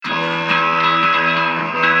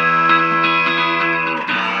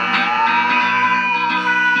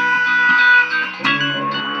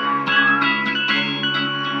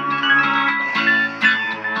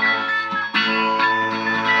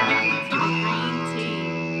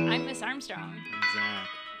Armstrong. And Zach.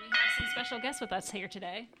 We have some special guests with us here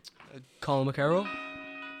today. Colin McCarroll.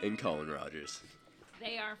 And Colin Rogers.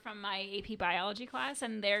 They are from my AP Biology class,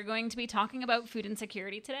 and they're going to be talking about food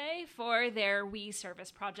insecurity today for their We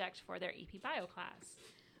Service project for their AP Bio class.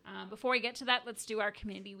 Before we get to that, let's do our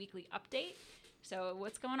Community Weekly update. So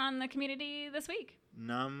what's going on in the community this week?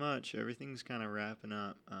 Not much. Everything's kind of wrapping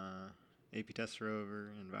up. AP tests are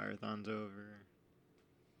over. Envirothon's over.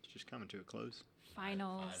 It's just coming to a close.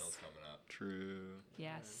 Finals coming up. True.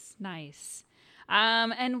 Yes, nice.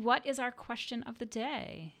 And what is our question of the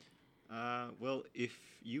day? Well, if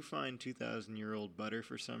you find 2,000-year-old butter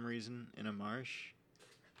for some reason in a marsh,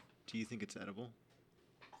 do you think it's edible?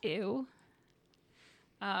 Ew.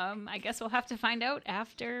 I guess we'll have to find out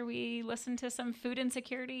after we listen to some food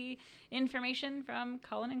insecurity information from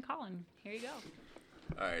Colin and Colin. Here you go.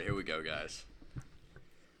 All right, here we go, guys.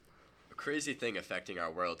 A crazy thing affecting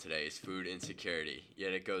our world today is food insecurity,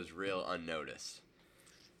 yet it goes real unnoticed.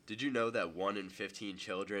 Did you know that 1 in 15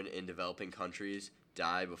 children in developing countries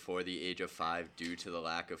die before the age of 5 due to the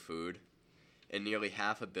lack of food? And nearly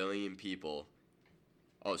a billion people,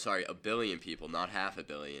 not half a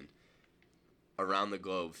billion, around the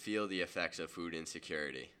globe feel the effects of food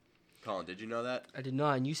insecurity. Colin, did you know that? I did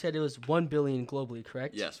not. And you said it was 1 billion globally,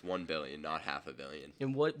 correct? Yes, 1 billion, not half a billion.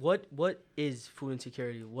 And what is food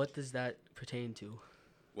insecurity? What does that pertain to?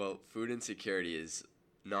 Well, food insecurity is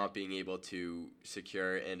not being able to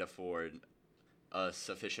secure and afford a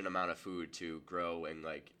sufficient amount of food to grow and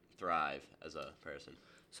thrive as a person.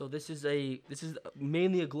 So this is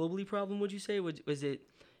mainly a globally problem, would you say? Is it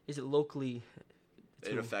locally?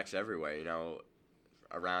 It affects everywhere,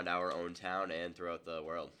 around our own town and throughout the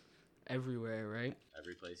world. Everywhere, right?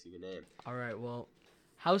 Every place you can name. All right. Well,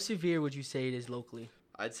 how severe would you say it is locally?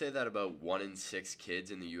 I'd say that about 1 in 6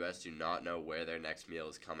 kids in the U.S. do not know where their next meal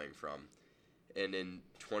is coming from. And in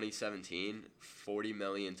 2017, 40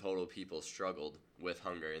 million total people struggled with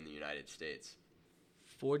hunger in the United States.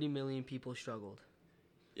 40 million people struggled.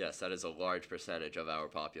 Yes, that is a large percentage of our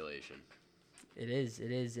population. It is.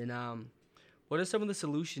 And what are some of the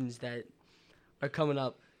solutions that are coming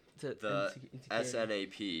up to The insecurity?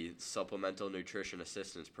 SNAP, Supplemental Nutrition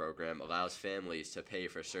Assistance Program, allows families to pay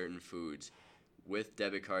for certain foods with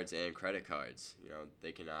debit cards and credit cards.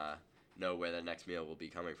 They can know where their next meal will be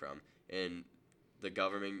coming from. And the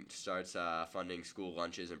government starts funding school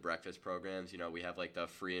lunches and breakfast programs. We have the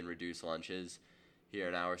free and reduced lunches here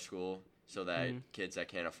in our school so that kids that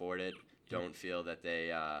can't afford it don't feel that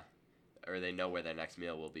they know where their next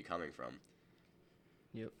meal will be coming from.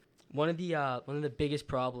 Yep. One of the biggest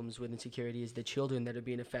problems with insecurity is the children that are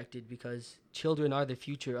being affected, because children are the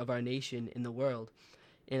future of our nation in the world.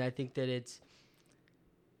 And I think that it's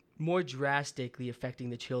more drastically affecting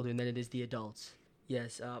the children than it is the adults.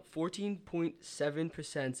 Yes,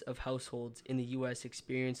 14.7% of households in the U.S.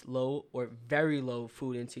 experience low or very low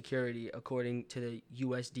food insecurity, according to the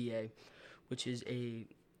USDA, which is a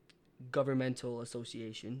governmental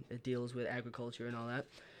association that deals with agriculture and all that.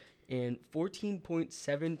 And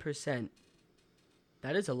 14.7%,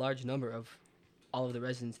 that is a large number of all of the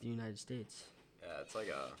residents in the United States. Yeah, it's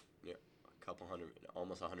a couple hundred,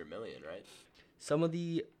 almost 100 million, right? Some of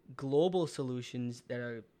the global solutions that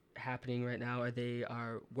are happening right now they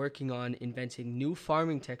are working on inventing new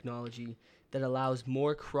farming technology that allows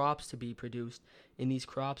more crops to be produced, and these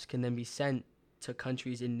crops can then be sent to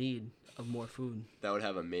countries in need of more food. That would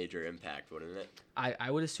have a major impact, wouldn't it?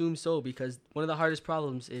 I would assume so, because one of the hardest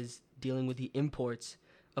problems is dealing with the imports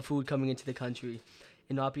of food coming into the country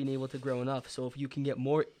and not being able to grow enough. So if you can get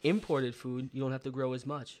more imported food, you don't have to grow as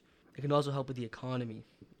much. It can also help with the economy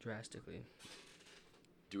drastically.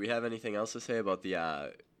 Do we have anything else to say about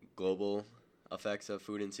the global effects of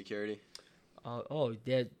food insecurity?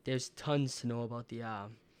 There's tons to know about the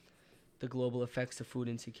global effects of food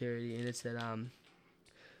insecurity, and it's that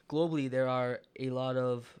globally there are a lot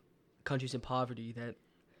of countries in poverty that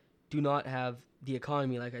do not have the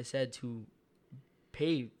economy, like I said, to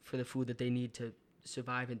pay for the food that they need to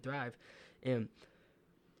survive and thrive. And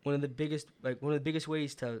one of the biggest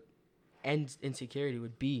ways to end insecurity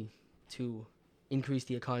would be to increase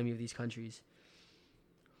the economy of these countries,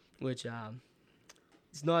 which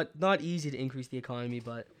it's not easy to increase the economy,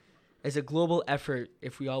 but as a global effort,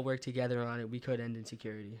 if we all work together on it, we could end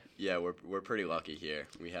insecurity. Yeah, we're pretty lucky here.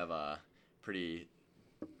 We have a pretty,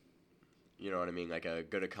 a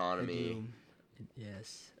good economy.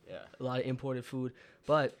 Yes. Yeah. A lot of imported food.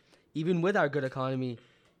 But even with our good economy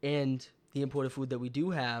and the imported food that we do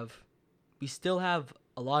have, we still have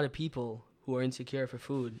a lot of people who are insecure for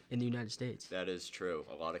food in the United States. That is true.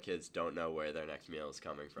 A lot of kids don't know where their next meal is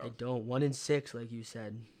coming from. They don't. 1 in 6, like you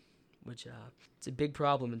said. which it's a big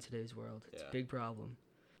problem in today's world. It's Yeah. a big problem.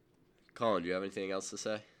 Colin, do you have anything else to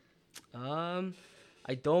say?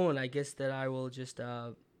 I don't. I guess that I will just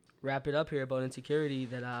wrap it up here about insecurity,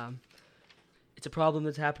 that it's a problem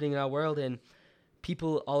that's happening in our world, and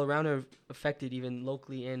people all around are affected, even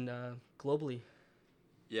locally and globally.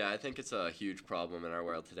 Yeah, I think it's a huge problem in our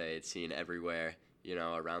world today. It's seen everywhere,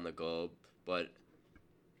 around the globe. But,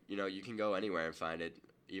 you can go anywhere and find it.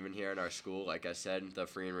 Even here in our school, like I said, the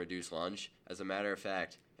free and reduced lunch. As a matter of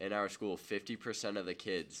fact, in our school, 50% of the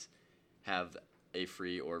kids have a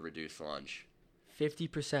free or reduced lunch.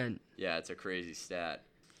 50%. Yeah, it's a crazy stat.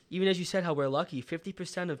 Even as you said how we're lucky,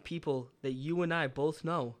 50% of people that you and I both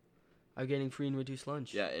know are getting free and reduced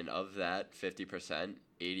lunch. Yeah, and of that 50%,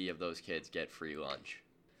 80 of those kids get free lunch.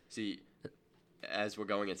 See, as we're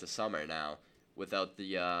going into summer now, without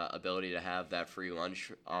the ability to have that free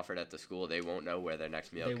lunch offered at the school, they won't know where their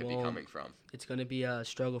next meal could be coming from. It's going to be a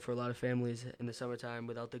struggle for a lot of families in the summertime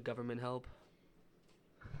without the government help.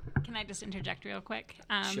 Can I just interject real quick?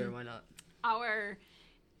 Sure, why not? Our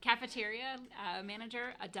cafeteria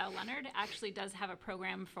manager, Adele Leonard, actually does have a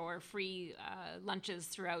program for free lunches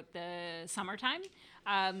throughout the summertime.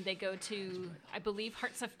 They go to, I believe,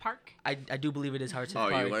 Hearts of Park. I do believe it is Hearts of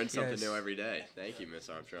Park. Oh, you learn something new every day. Thank you, Miss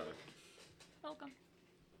Armstrong. Welcome.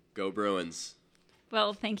 Go Bruins.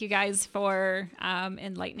 Well, thank you guys for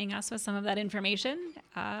enlightening us with some of that information.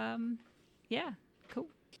 Yeah, cool.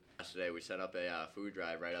 Today we set up a food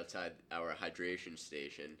drive right outside our hydration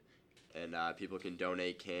station, and people can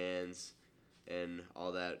donate cans and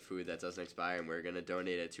all that food that doesn't expire, and we're going to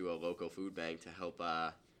donate it to a local food bank to help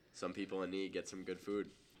some people in need get some good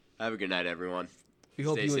food. Have a good night, everyone.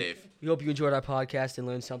 Stay safe. We hope you enjoyed our podcast and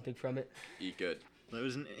learned something from it. Eat good. That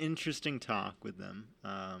was an interesting talk with them.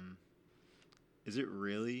 Is it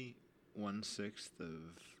really 1/6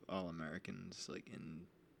 of all Americans in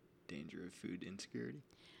danger of food insecurity?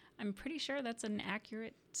 I'm pretty sure that's an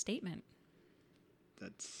accurate statement.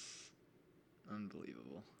 That's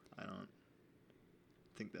unbelievable. I don't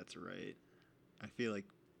think that's right. I feel like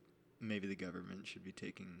maybe the government should be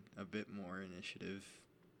taking a bit more initiative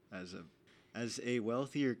as a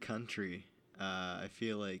wealthier country. I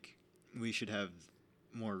feel like we should have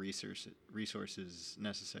more resources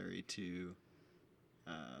necessary to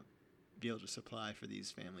be able to supply for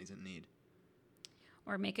these families in need.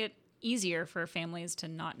 Or make it easier for families to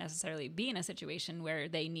not necessarily be in a situation where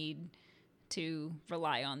they need to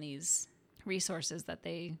rely on these resources that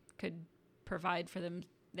they could provide for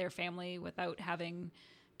their family without having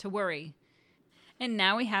to worry. And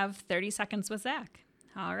now we have 30 seconds with Zach.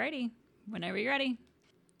 Alrighty, whenever you're ready.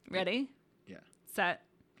 Ready? Yeah. Set.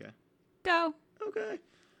 Okay. Go. Okay.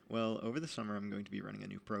 Well, over the summer, I'm going to be running a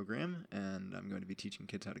new program, and I'm going to be teaching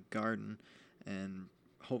kids how to garden and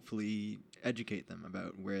hopefully educate them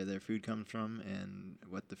about where their food comes from and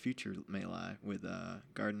what the future may lie with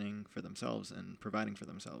gardening for themselves and providing for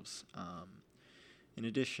themselves. In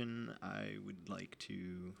addition, I would like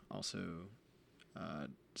to also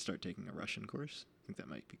start taking a Russian course. I think that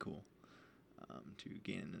might be cool to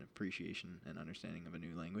gain an appreciation and understanding of a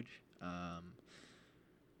new language.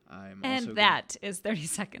 And that is 30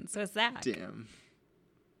 seconds. So it's Zach. Damn.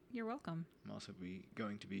 You're welcome. I'm also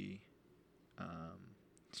going to be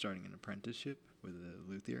starting an apprenticeship with a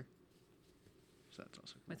luthier. So that's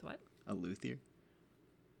also cool. With what? A luthier.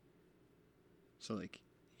 So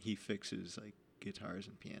he fixes guitars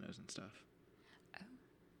and pianos and stuff. Oh. Okay.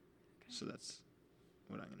 So that's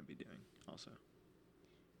what I'm going to be doing also.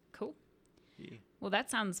 Cool. Yeah. Well, that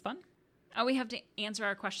sounds fun. Oh, we have to answer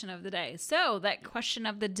our question of the day. So that question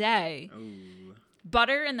of the day. Oh.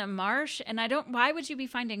 Butter in the marsh. And why would you be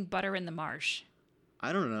finding butter in the marsh?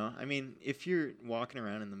 I don't know. I mean, if you're walking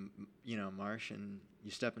around in the marsh and you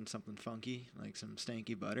step in something funky, like some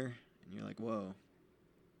stanky butter, and you're like, whoa.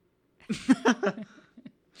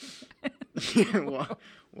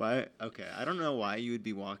 Why? Okay, I don't know why you would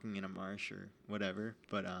be walking in a marsh or whatever,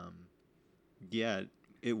 but yeah,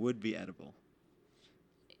 it would be edible.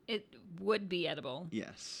 It would be edible.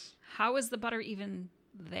 Yes. How is the butter even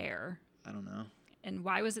there? I don't know. And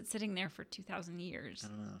why was it sitting there for 2,000 years? I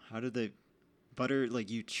don't know. How did they... Butter,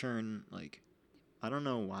 you churn, I don't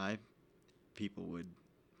know why people would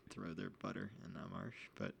throw their butter in a marsh,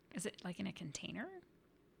 but... Is it in a container?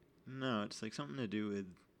 No, it's something to do with,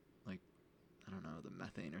 I don't know, the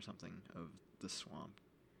methane or something of the swamp.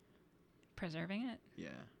 Preserving it? Yeah.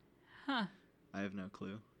 Huh. I have no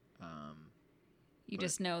clue. You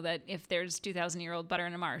just know that if there's 2,000-year-old butter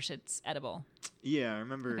in a marsh, it's edible. Yeah, I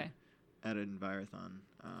remember at an Envirothon,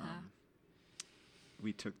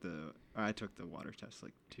 I took the water test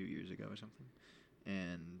 2 years ago or something,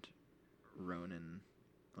 and Ronan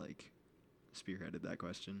spearheaded that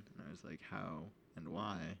question. And I was like, how and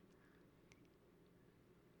why?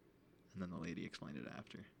 And then the lady explained it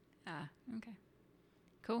after. Ah, okay.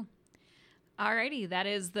 Cool. Alrighty, that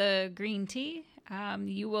is the green tea.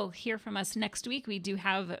 You will hear from us next week. We do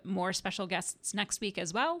have more special guests next week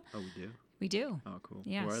as well. Oh, we do? We do. Oh, cool.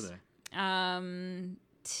 Yes. Who are they?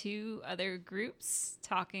 2 other groups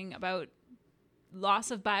talking about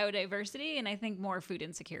loss of biodiversity and I think more food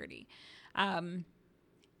insecurity.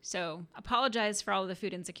 So apologize for all of the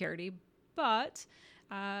food insecurity, but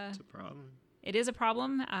It's a problem. it is a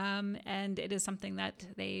problem, and it is something that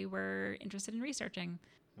they were interested in researching.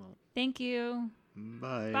 Well, Thank you.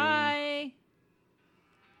 bye. Bye.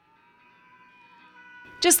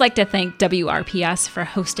 Just like to thank WRPS for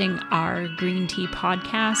hosting our Green Tea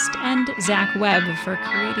podcast and Zach Webb for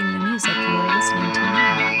creating the music you are listening to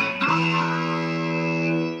now.